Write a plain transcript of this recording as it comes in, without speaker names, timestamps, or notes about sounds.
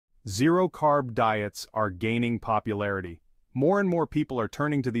Zero-carb diets are gaining popularity. More and more people are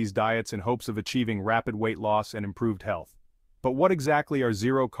turning to these diets in hopes of achieving rapid weight loss and improved health. But what exactly are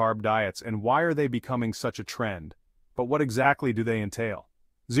zero-carb diets and why are they becoming such a trend? But what exactly do they entail?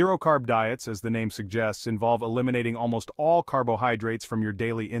 Zero-carb diets, as the name suggests, involve eliminating almost all carbohydrates from your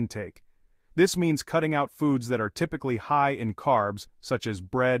daily intake. This means cutting out foods that are typically high in carbs, such as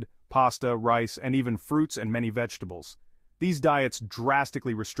bread, pasta, rice, and even fruits and many vegetables. These diets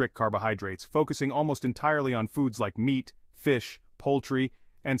drastically restrict carbohydrates, focusing almost entirely on foods like meat, fish, poultry,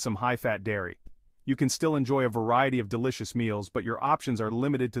 and some high-fat dairy. You can still enjoy a variety of delicious meals, but your options are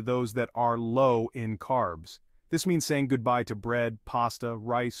limited to those that are low in carbs. This means saying goodbye to bread, pasta,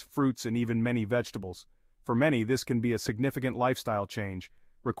 rice, fruits, and even many vegetables. For many, this can be a significant lifestyle change,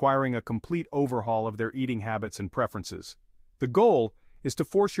 requiring a complete overhaul of their eating habits and preferences. The goal is to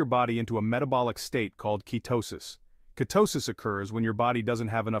force your body into a metabolic state called ketosis. Ketosis occurs when your body doesn't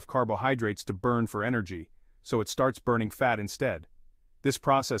have enough carbohydrates to burn for energy, so it starts burning fat instead. This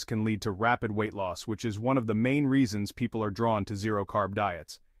process can lead to rapid weight loss, which is one of the main reasons people are drawn to zero-carb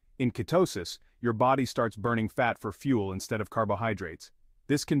diets. In ketosis, your body starts burning fat for fuel instead of carbohydrates.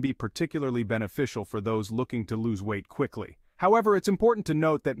 This can be particularly beneficial for those looking to lose weight quickly. However, it's important to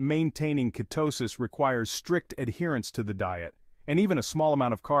note that maintaining ketosis requires strict adherence to the diet, and even a small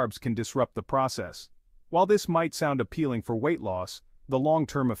amount of carbs can disrupt the process. While this might sound appealing for weight loss, the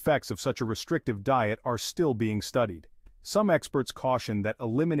long-term effects of such a restrictive diet are still being studied. Some experts caution that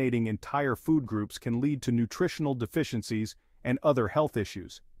eliminating entire food groups can lead to nutritional deficiencies and other health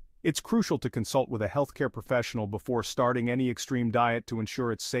issues. It's crucial to consult with a healthcare professional before starting any extreme diet to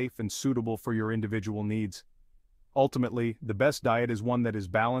ensure it's safe and suitable for your individual needs. Ultimately, the best diet is one that is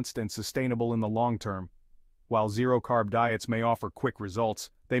balanced and sustainable in the long term. While zero-carb diets may offer quick results,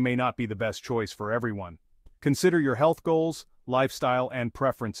 they may not be the best choice for everyone. Consider your health goals, lifestyle, and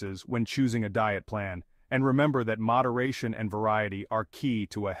preferences when choosing a diet plan, and remember that moderation and variety are key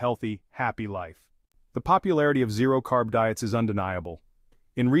to a healthy, happy life. The popularity of zero-carb diets is undeniable.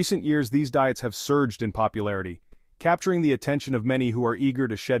 In recent years, these diets have surged in popularity, capturing the attention of many who are eager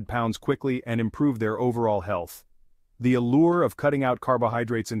to shed pounds quickly and improve their overall health. The allure of cutting out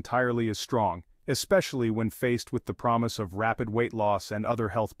carbohydrates entirely is strong, especially when faced with the promise of rapid weight loss and other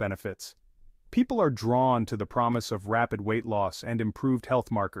health benefits. People are drawn to the promise of rapid weight loss and improved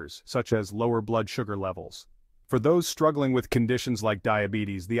health markers, such as lower blood sugar levels. For those struggling with conditions like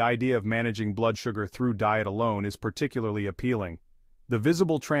diabetes, the idea of managing blood sugar through diet alone is particularly appealing. The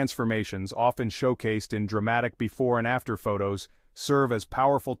visible transformations, often showcased in dramatic before and after photos, serve as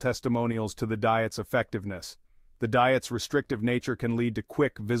powerful testimonials to the diet's effectiveness. The diet's restrictive nature can lead to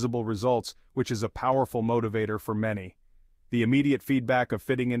quick, visible results, which is a powerful motivator for many. The immediate feedback of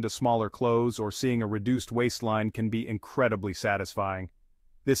fitting into smaller clothes or seeing a reduced waistline can be incredibly satisfying.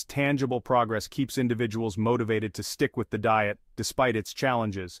 This tangible progress keeps individuals motivated to stick with the diet, despite its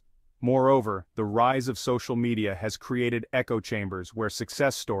challenges. Moreover, the rise of social media has created echo chambers where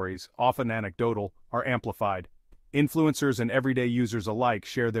success stories, often anecdotal, are amplified. Influencers and everyday users alike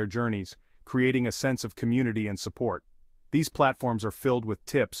share their journeys, creating a sense of community and support. These platforms are filled with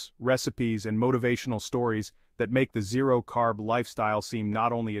tips, recipes, and motivational stories that make the zero-carb lifestyle seem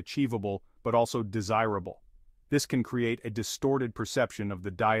not only achievable but also desirable. This can create a distorted perception of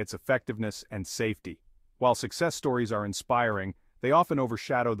the diet's effectiveness and safety. While success stories are inspiring, they often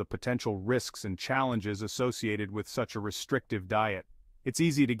overshadow the potential risks and challenges associated with such a restrictive diet. It's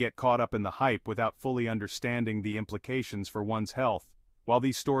easy to get caught up in the hype without fully understanding the implications for one's health. While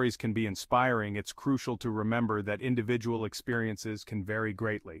these stories can be inspiring, it's crucial to remember that individual experiences can vary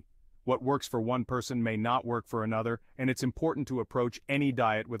greatly. What works for one person may not work for another, and it's important to approach any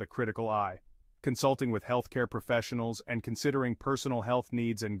diet with a critical eye. Consulting with healthcare professionals and considering personal health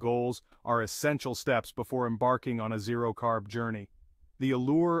needs and goals are essential steps before embarking on a zero-carb journey. The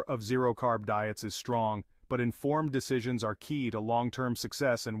allure of zero-carb diets is strong, but informed decisions are key to long-term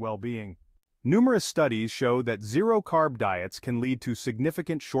success and well-being. Numerous studies show that zero-carb diets can lead to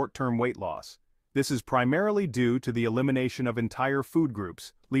significant short-term weight loss. This is primarily due to the elimination of entire food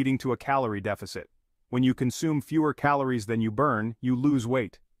groups, leading to a calorie deficit. When you consume fewer calories than you burn, you lose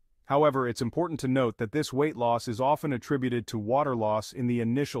weight. However, it's important to note that this weight loss is often attributed to water loss in the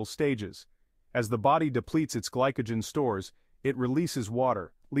initial stages. As the body depletes its glycogen stores, it releases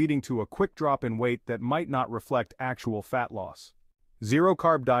water, leading to a quick drop in weight that might not reflect actual fat loss.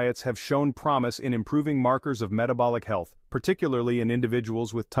 Zero-carb diets have shown promise in improving markers of metabolic health, particularly in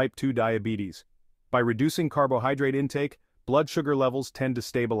individuals with type 2 diabetes. By reducing carbohydrate intake, blood sugar levels tend to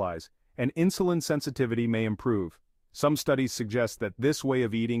stabilize, and insulin sensitivity may improve. Some studies suggest that this way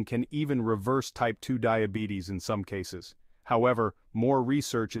of eating can even reverse type 2 diabetes in some cases. However, more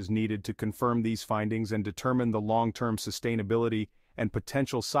research is needed to confirm these findings and determine the long-term sustainability and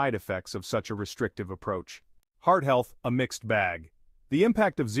potential side effects of such a restrictive approach. Heart health, a mixed bag. The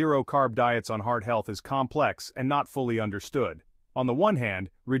impact of zero-carb diets on heart health is complex and not fully understood. On the one hand,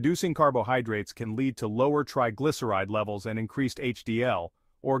 reducing carbohydrates can lead to lower triglyceride levels and increased HDL,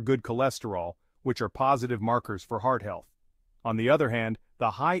 or good cholesterol, which are positive markers for heart health. On the other hand,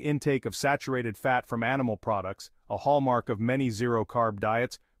 the high intake of saturated fat from animal products, a hallmark of many zero-carb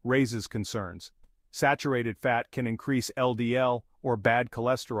diets, raises concerns. Saturated fat can increase LDL, or bad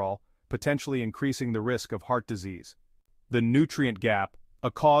cholesterol, potentially increasing the risk of heart disease. The nutrient gap,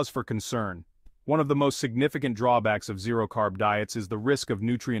 a cause for concern. One of the most significant drawbacks of zero-carb diets is the risk of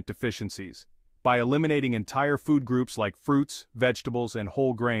nutrient deficiencies. By eliminating entire food groups like fruits, vegetables, and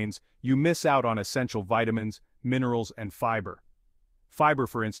whole grains, you miss out on essential vitamins, minerals, and fiber. Fiber,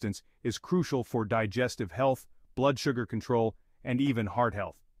 for instance, is crucial for digestive health, blood sugar control, and even heart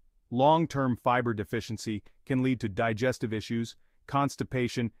health. Long-term fiber deficiency can lead to digestive issues,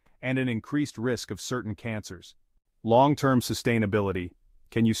 constipation, and an increased risk of certain cancers. Long-term sustainability.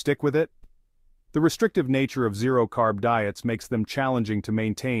 Can you stick with it? The restrictive nature of zero-carb diets makes them challenging to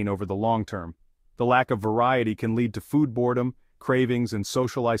maintain over the long term. The lack of variety can lead to food boredom, cravings, and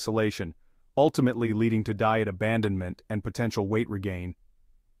social isolation, ultimately leading to diet abandonment and potential weight regain.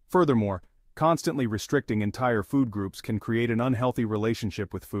 Furthermore, constantly restricting entire food groups can create an unhealthy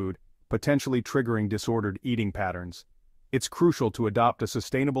relationship with food, potentially triggering disordered eating patterns. It's crucial to adopt a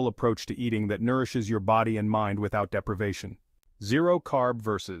sustainable approach to eating that nourishes your body and mind without deprivation. Zero-carb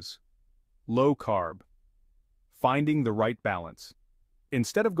versus low-carb. Finding the right balance.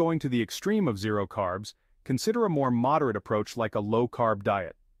 Instead of going to the extreme of zero carbs, consider a more moderate approach like a low-carb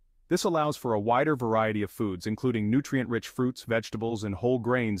diet. This allows for a wider variety of foods, including nutrient-rich fruits, vegetables, and whole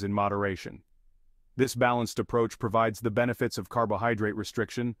grains in moderation. This balanced approach provides the benefits of carbohydrate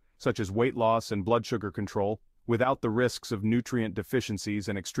restriction, such as weight loss and blood sugar control, without the risks of nutrient deficiencies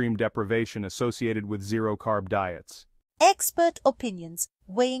and extreme deprivation associated with zero-carb diets. Expert opinions,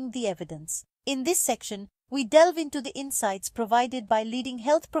 weighing the evidence. In this section, we delve into the insights provided by leading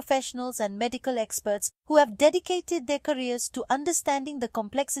health professionals and medical experts who have dedicated their careers to understanding the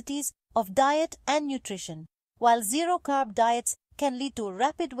complexities of diet and nutrition. While zero-carb diets can lead to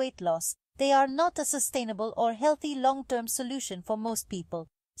rapid weight loss, they are not a sustainable or healthy long-term solution for most people,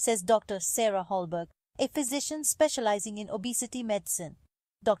 says Dr. Sarah Hallberg, a physician specializing in obesity medicine.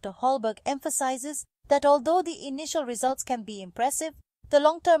 Dr. Hallberg emphasizes that although the initial results can be impressive, the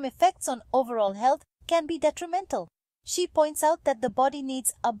long-term effects on overall health can be detrimental. She points out that the body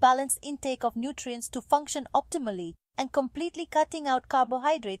needs a balanced intake of nutrients to function optimally, and completely cutting out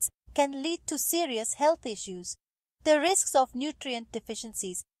carbohydrates can lead to serious health issues. The risks of nutrient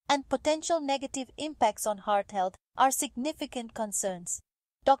deficiencies and potential negative impacts on heart health are significant concerns.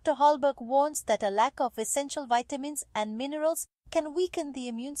 Dr. Hallberg warns that a lack of essential vitamins and minerals can weaken the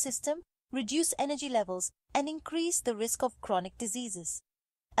immune system, reduce energy levels, and increase the risk of chronic diseases.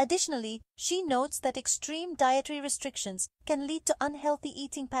 Additionally, she notes that extreme dietary restrictions can lead to unhealthy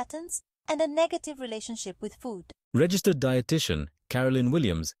eating patterns and a negative relationship with food. Registered dietitian Carolyn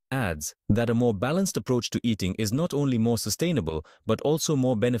Williams adds that a more balanced approach to eating is not only more sustainable but also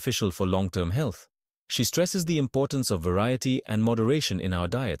more beneficial for long-term health. She stresses the importance of variety and moderation in our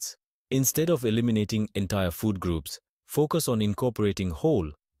diets. Instead of eliminating entire food groups, focus on incorporating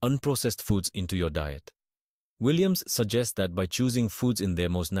whole, unprocessed foods into your diet. Williams suggests that by choosing foods in their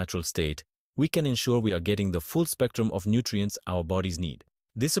most natural state, we can ensure we are getting the full spectrum of nutrients our bodies need.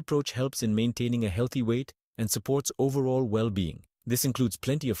 This approach helps in maintaining a healthy weight and supports overall well-being. This includes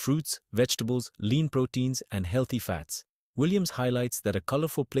plenty of fruits, vegetables, lean proteins, and healthy fats. Williams highlights that a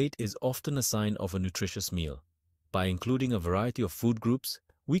colorful plate is often a sign of a nutritious meal. By including a variety of food groups,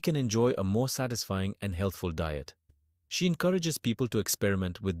 we can enjoy a more satisfying and healthful diet. She encourages people to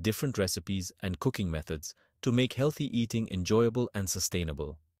experiment with different recipes and cooking methods to make healthy eating enjoyable and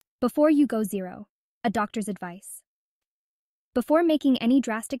sustainable. Before you go zero, a doctor's advice. Before making any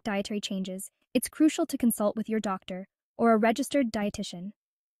drastic dietary changes, it's crucial to consult with your doctor or a registered dietitian.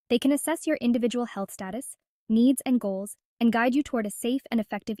 They can assess your individual health status, needs, and goals, and guide you toward a safe and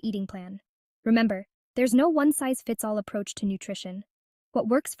effective eating plan. Remember, there's no one-size-fits-all approach to nutrition. What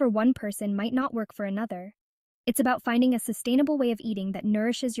works for one person might not work for another. It's about finding a sustainable way of eating that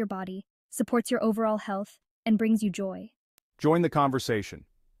nourishes your body, supports your overall health, and brings you joy. Join the conversation.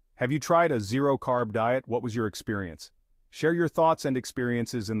 Have you tried a zero-carb diet? What was your experience? Share your thoughts and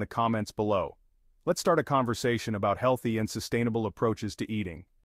experiences in the comments below. Let's start a conversation about healthy and sustainable approaches to eating.